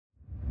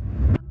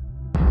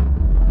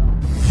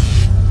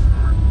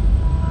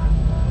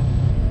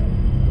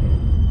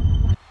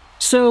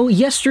So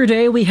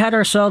yesterday we had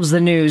ourselves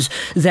the news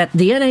that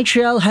the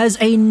NHL has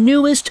a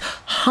newest,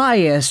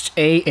 highest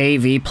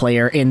AAV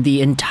player in the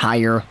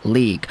entire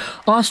league.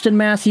 Austin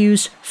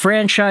Matthews,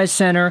 franchise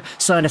center,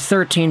 signed a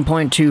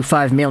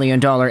 $13.25 million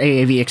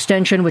AAV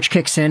extension, which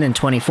kicks in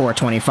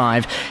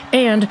 24-25.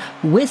 And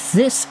with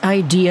this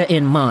idea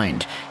in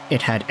mind,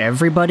 it had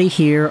everybody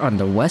here on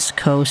the West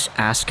Coast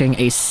asking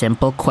a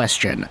simple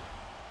question.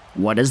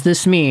 What does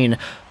this mean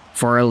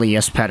for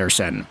Elias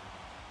Pettersson?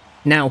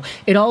 Now,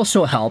 it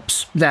also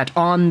helps that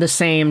on the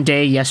same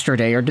day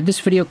yesterday, or did this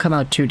video come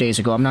out 2 days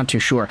ago? I'm not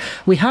too sure.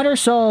 We had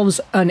ourselves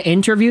an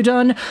interview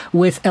done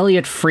with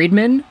Elliotte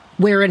Friedman,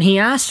 wherein he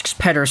asks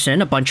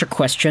Pettersson a bunch of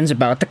questions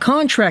about the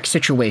contract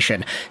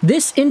situation.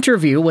 This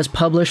interview was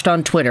published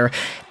on Twitter,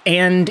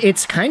 and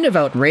it's kind of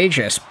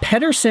outrageous.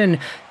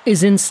 Pettersson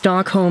is in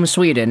Stockholm,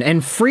 Sweden,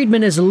 and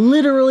Friedman is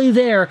literally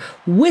there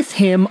with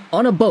him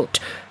on a boat.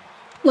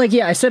 Like,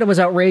 yeah, I said it was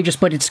outrageous,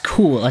 but it's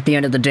cool at the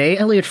end of the day.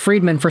 Elliotte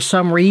Friedman, for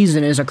some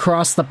reason, is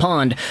across the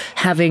pond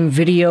having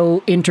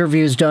video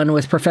interviews done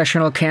with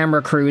professional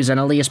camera crews, and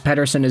Elias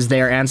Pettersson is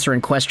there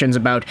answering questions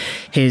about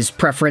his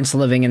preference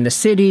living in the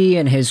city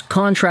and his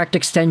contract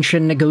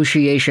extension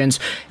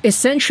negotiations.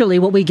 Essentially,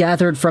 what we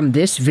gathered from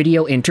this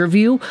video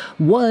interview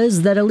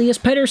was that Elias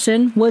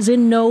Pettersson was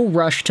in no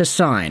rush to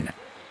sign.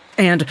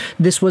 And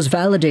this was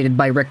validated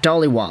by Rick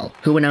Dhaliwal,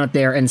 who went out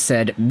there and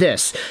said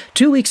this.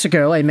 2 weeks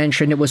ago, I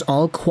mentioned it was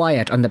all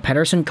quiet on the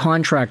Pettersson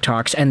contract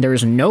talks and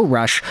there's no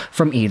rush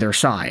from either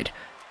side.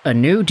 A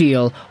new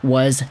deal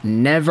was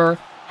never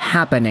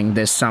happening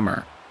this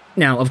summer.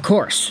 Now, of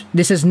course,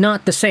 this is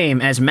not the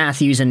same as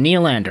Matthews and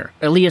Nylander.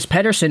 Elias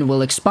Pettersson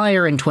will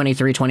expire in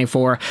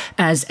 23-24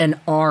 as an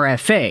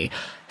RFA.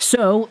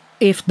 So,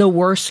 if the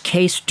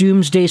worst-case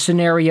doomsday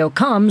scenario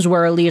comes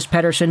where Elias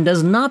Pettersson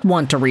does not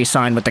want to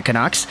re-sign with the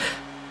Canucks,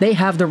 they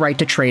have the right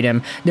to trade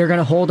him. They're going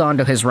to hold on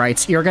to his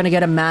rights. You're going to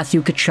get a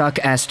Matthew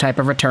Tkachuk-esque type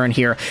of return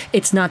here.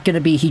 It's not going to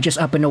be he just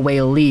up and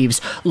away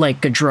leaves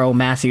like Gaudreau,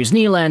 Matthews,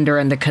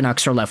 Nylander, and the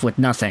Canucks are left with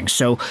nothing.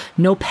 So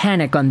no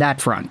panic on that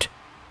front.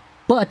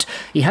 But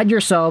you had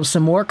yourselves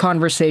some more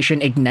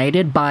conversation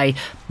ignited by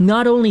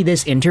not only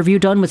this interview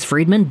done with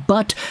Friedman,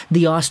 but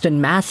the Austin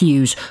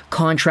Matthews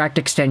contract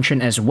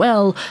extension as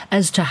well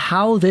as to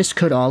how this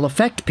could all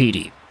affect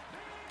Petey.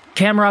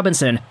 Cam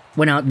Robinson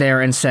went out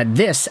there and said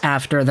this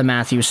after the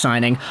Matthews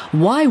signing.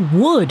 Why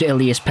would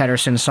Elias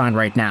Pettersson sign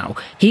right now?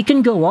 He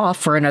can go off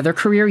for another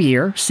career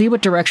year, see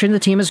what direction the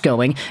team is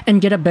going, and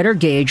get a better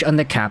gauge on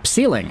the cap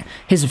ceiling.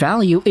 His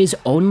value is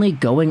only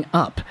going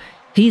up.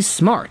 He's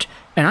smart,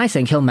 and I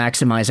think he'll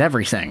maximize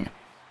everything.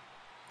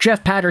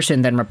 Jeff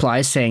Patterson then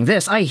replies saying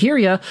this, I hear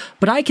ya,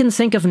 but I can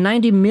think of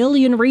 90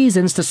 million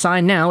reasons to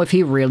sign now if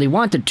he really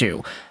wanted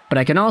to, but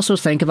I can also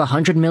think of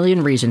 100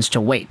 million reasons to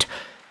wait.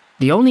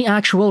 The only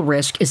actual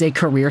risk is a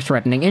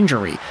career-threatening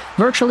injury.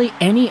 Virtually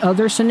any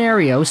other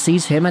scenario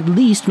sees him at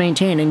least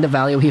maintaining the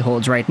value he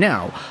holds right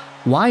now.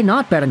 Why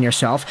not bet on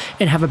yourself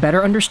and have a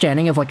better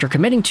understanding of what you're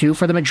committing to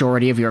for the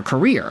majority of your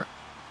career?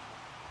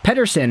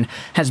 Pettersson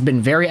has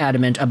been very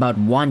adamant about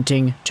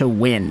wanting to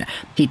win.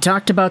 He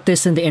talked about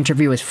this in the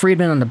interview with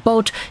Friedman on the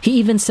boat. He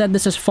even said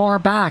this as far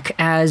back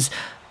as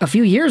a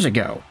few years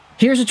ago.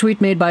 Here's a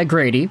tweet made by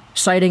Grady,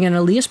 citing an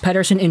Elias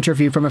Pettersson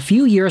interview from a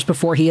few years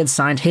before he had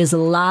signed his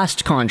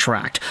last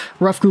contract.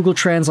 Rough Google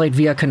Translate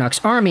via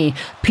Canucks Army,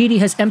 Petey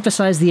has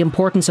emphasized the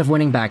importance of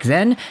winning back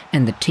then,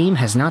 and the team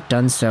has not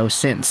done so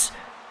since.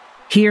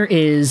 Here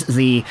is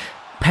the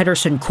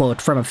Pettersson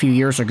quote from a few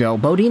years ago.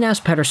 Bodine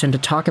asked Pettersson to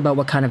talk about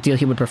what kind of deal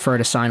he would prefer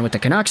to sign with the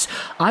Canucks.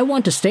 I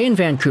want to stay in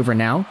Vancouver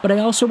now, but I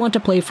also want to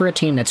play for a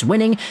team that's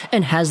winning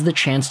and has the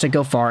chance to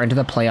go far into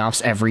the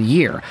playoffs every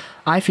year.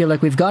 I feel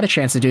like we've got a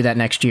chance to do that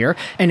next year,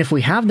 and if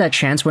we have that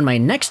chance when my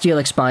next deal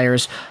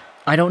expires,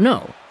 I don't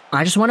know.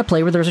 I just want to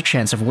play where there's a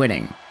chance of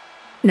winning.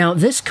 Now,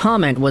 this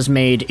comment was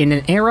made in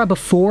an era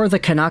before the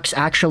Canucks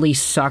actually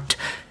sucked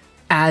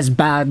as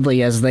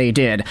badly as they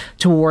did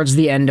towards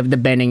the end of the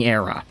Benning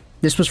era.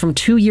 This was from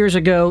 2 years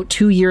ago.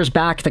 2 years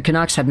back, the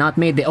Canucks had not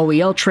made the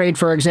OEL trade,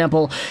 for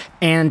example,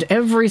 and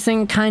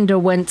everything kinda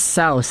went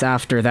south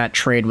after that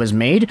trade was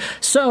made.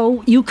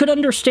 So you could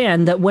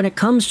understand that when it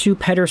comes to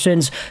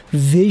Pettersson's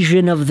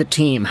vision of the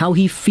team, how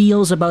he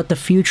feels about the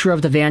future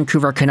of the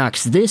Vancouver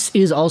Canucks, this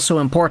is also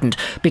important,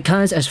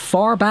 because as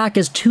far back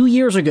as 2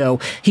 years ago,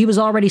 he was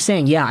already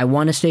saying, yeah, I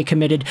want to stay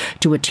committed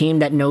to a team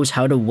that knows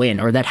how to win,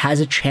 or that has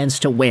a chance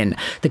to win.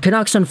 The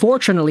Canucks,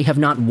 unfortunately, have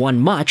not won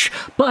much,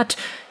 but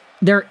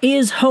there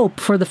is hope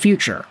for the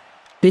future.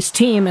 This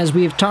team, as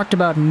we've talked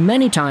about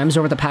many times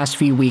over the past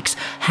few weeks,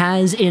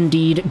 has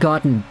indeed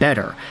gotten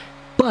better.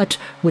 But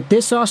with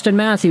this Austin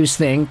Matthews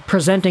thing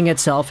presenting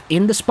itself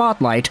in the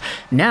spotlight,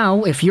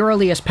 now if you're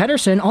Elias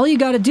Pettersson, all you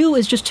gotta do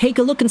is just take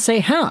a look and say,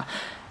 huh,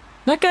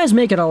 that guy's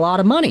making a lot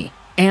of money.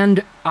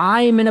 And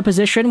I'm in a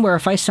position where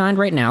if I signed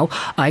right now,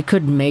 I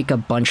could make a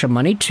bunch of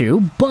money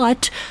too,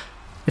 but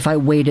if I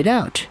wait it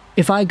out,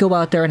 if I go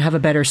out there and have a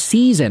better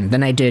season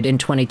than I did in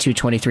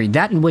 22-23,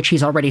 that in which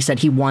he's already said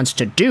he wants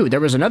to do. There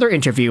was another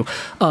interview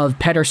of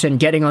Pettersson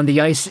getting on the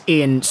ice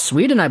in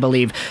Sweden, I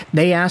believe.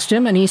 They asked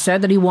him, and he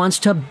said that he wants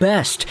to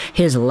best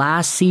his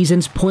last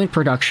season's point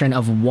production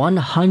of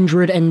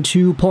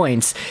 102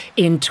 points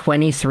in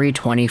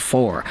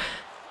 23-24.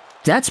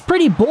 That's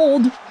pretty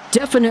bold.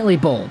 Definitely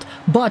bold.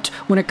 But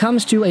when it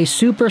comes to a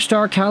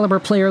superstar caliber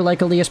player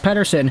like Elias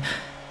Pettersson,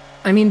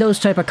 I mean, those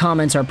type of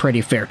comments are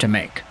pretty fair to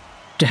make.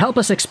 To help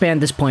us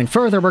expand this point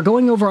further, we're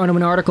going over on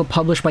an article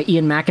published by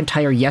Ian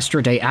McIntyre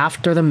yesterday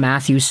after the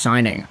Matthews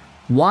signing.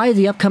 Why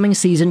the upcoming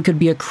season could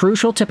be a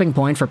crucial tipping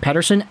point for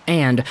Pettersson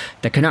and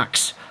the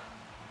Canucks.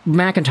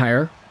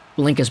 McIntyre,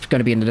 link is going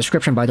to be in the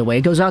description by the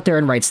way, goes out there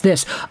and writes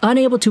this: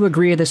 unable to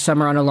agree this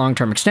summer on a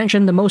long-term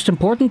extension, the most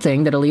important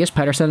thing that Elias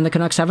Pettersson and the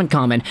Canucks have in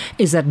common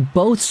is that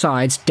both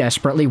sides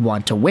desperately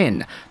want to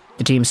win.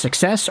 The team's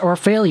success or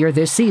failure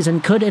this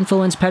season could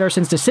influence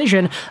Pettersson's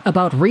decision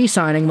about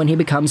re-signing when he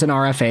becomes an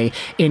RFA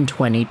in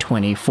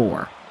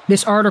 2024.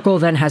 This article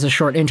then has a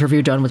short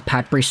interview done with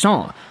Pat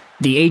Brisson,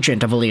 the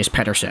agent of Elias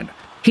Pettersson.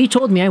 He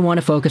told me I want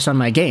to focus on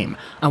my game.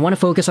 I want to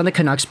focus on the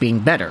Canucks being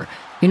better.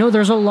 You know,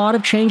 there's a lot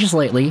of changes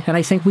lately, and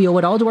I think we owe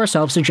it all to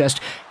ourselves to just,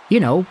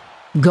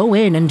 go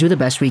in and do the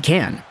best we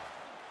can.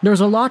 There's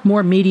a lot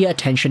more media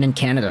attention in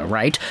Canada,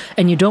 right?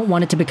 And you don't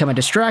want it to become a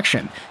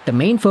distraction. The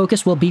main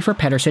focus will be for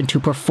Pettersson to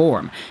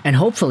perform, and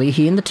hopefully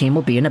he and the team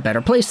will be in a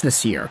better place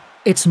this year.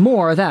 It's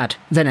more that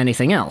than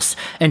anything else.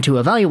 And to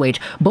evaluate,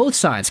 both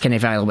sides can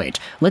evaluate.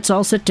 Let's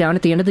all sit down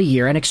at the end of the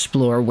year and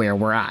explore where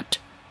we're at.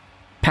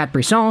 Pat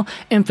Brisson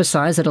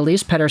emphasized that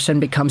Elias Pettersson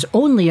becomes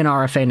only an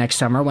RFA next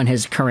summer when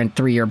his current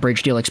 3-year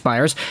bridge deal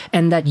expires,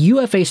 and that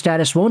UFA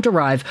status won't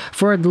arrive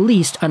for at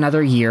least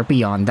another year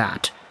beyond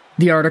that.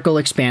 The article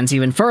expands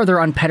even further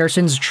on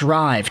Pettersson's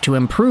drive to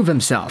improve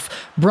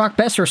himself. Brock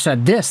Besser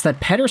said this,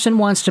 that Pettersson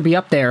wants to be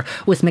up there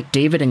with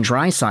McDavid and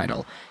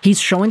Draisaitl. He's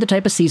showing the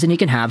type of season he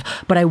can have,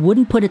 but I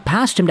wouldn't put it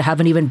past him to have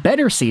an even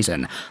better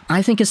season.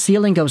 I think his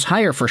ceiling goes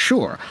higher for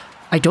sure.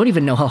 I don't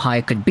even know how high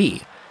it could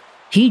be.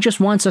 He just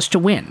wants us to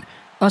win.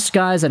 Us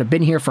guys that have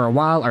been here for a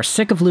while are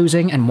sick of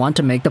losing and want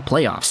to make the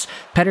playoffs.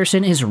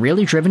 Pettersson is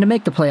really driven to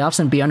make the playoffs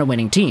and be on a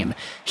winning team.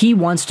 He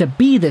wants to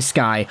be this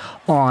guy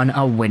on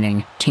a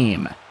winning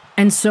team.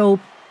 And so,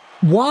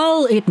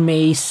 while it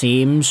may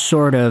seem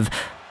sort of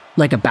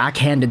like a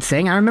backhanded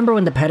thing, I remember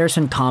when the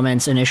Pettersson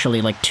comments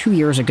initially, like 2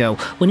 years ago,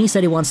 when he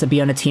said he wants to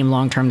be on a team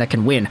long-term that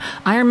can win.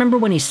 I remember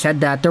when he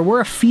said that, there were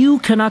a few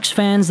Canucks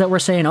fans that were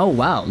saying, oh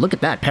wow, look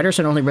at that,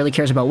 Pettersson only really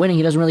cares about winning,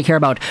 he doesn't really care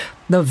about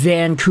the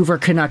Vancouver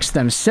Canucks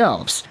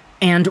themselves.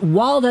 And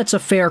while that's a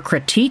fair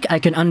critique, I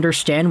can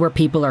understand where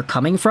people are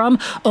coming from.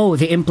 Oh,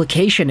 the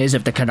implication is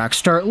if the Canucks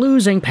start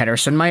losing,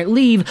 Pettersson might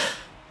leave.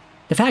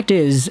 The fact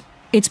is,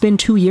 it's been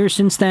 2 years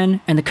since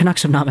then, and the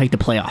Canucks have not made the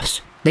playoffs.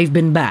 They've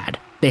been bad.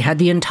 They had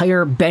the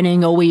entire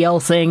Benning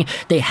OEL thing,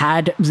 they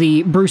had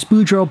the Bruce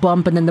Boudreau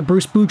bump, and then the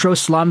Bruce Boudreau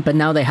slump, and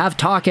now they have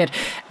Tocchet,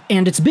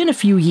 and it's been a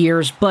few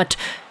years, but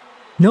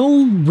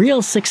no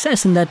real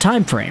success in that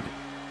time frame.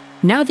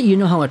 Now that you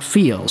know how it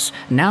feels,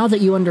 now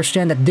that you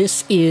understand that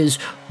this is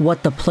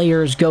what the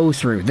players go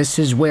through, this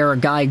is where a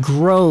guy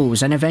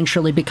grows and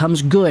eventually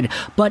becomes good,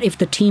 but if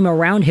the team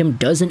around him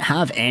doesn't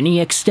have any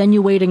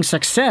extenuating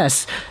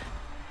success,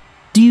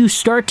 do you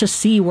start to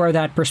see where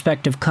that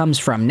perspective comes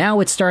from? Now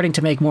it's starting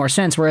to make more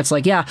sense, where it's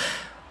like, yeah,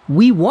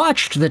 we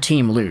watched the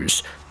team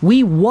lose.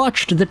 We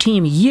watched the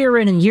team year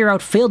in and year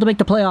out fail to make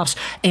the playoffs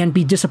and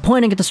be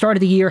disappointing at the start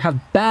of the year,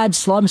 have bad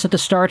slumps at the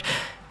start,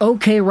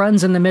 okay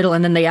runs in the middle,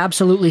 and then they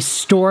absolutely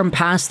storm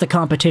past the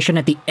competition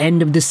at the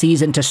end of the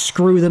season to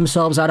screw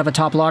themselves out of a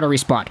top lottery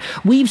spot.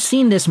 We've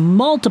seen this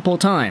multiple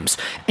times,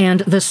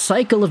 and the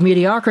cycle of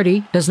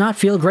mediocrity does not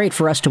feel great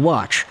for us to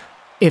watch.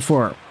 If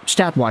we're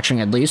stat watching,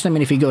 at least. I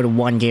mean, if you go to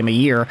one game a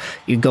year,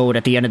 you go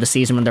at the end of the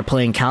season when they're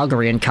playing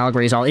Calgary, and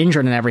Calgary's all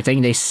injured and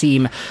everything, they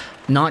seem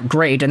not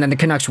great, and then the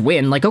Canucks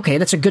win. Like, okay,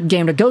 that's a good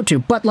game to go to,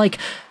 but like,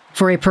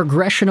 for a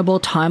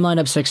progressionable timeline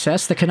of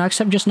success, the Canucks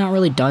have just not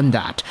really done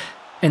that.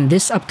 And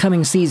this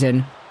upcoming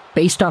season,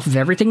 based off of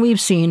everything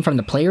we've seen from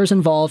the players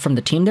involved, from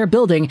the team they're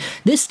building,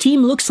 this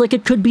team looks like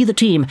it could be the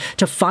team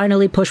to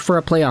finally push for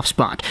a playoff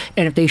spot.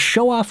 And if they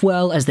show off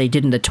well, as they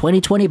did in the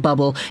 2020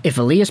 bubble, if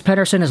Elias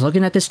Pettersson is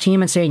looking at this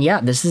team and saying,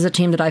 yeah, this is a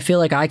team that I feel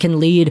like I can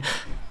lead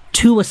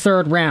to a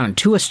third round,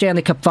 to a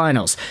Stanley Cup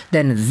Finals,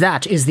 then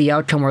that is the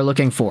outcome we're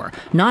looking for.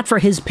 Not for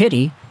his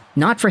pity,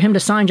 not for him to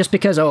sign just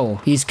because,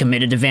 oh, he's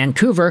committed to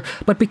Vancouver,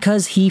 but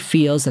because he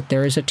feels that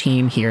there is a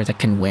team here that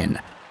can win.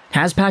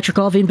 Has Patrick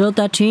Allvin built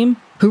that team?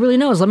 Who really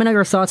knows? Let me know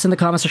your thoughts in the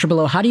comment section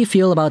below. How do you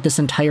feel about this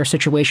entire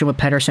situation with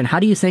Pettersson? How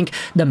do you think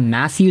the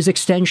Matthews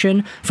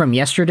extension from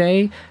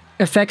yesterday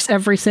affects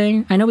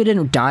everything? I know we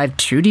didn't dive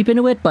too deep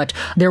into it, but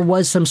there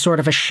was some sort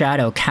of a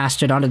shadow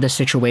casted onto this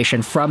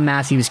situation from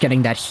Matthews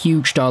getting that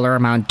huge dollar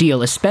amount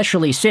deal,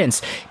 especially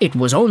since it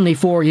was only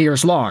 4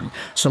 years long.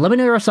 So let me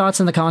know your thoughts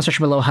in the comment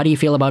section below. How do you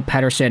feel about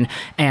Pettersson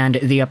and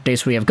the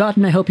updates we have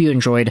gotten? I hope you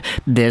enjoyed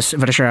this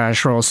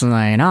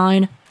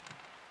video.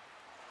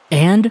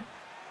 And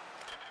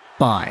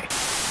bye.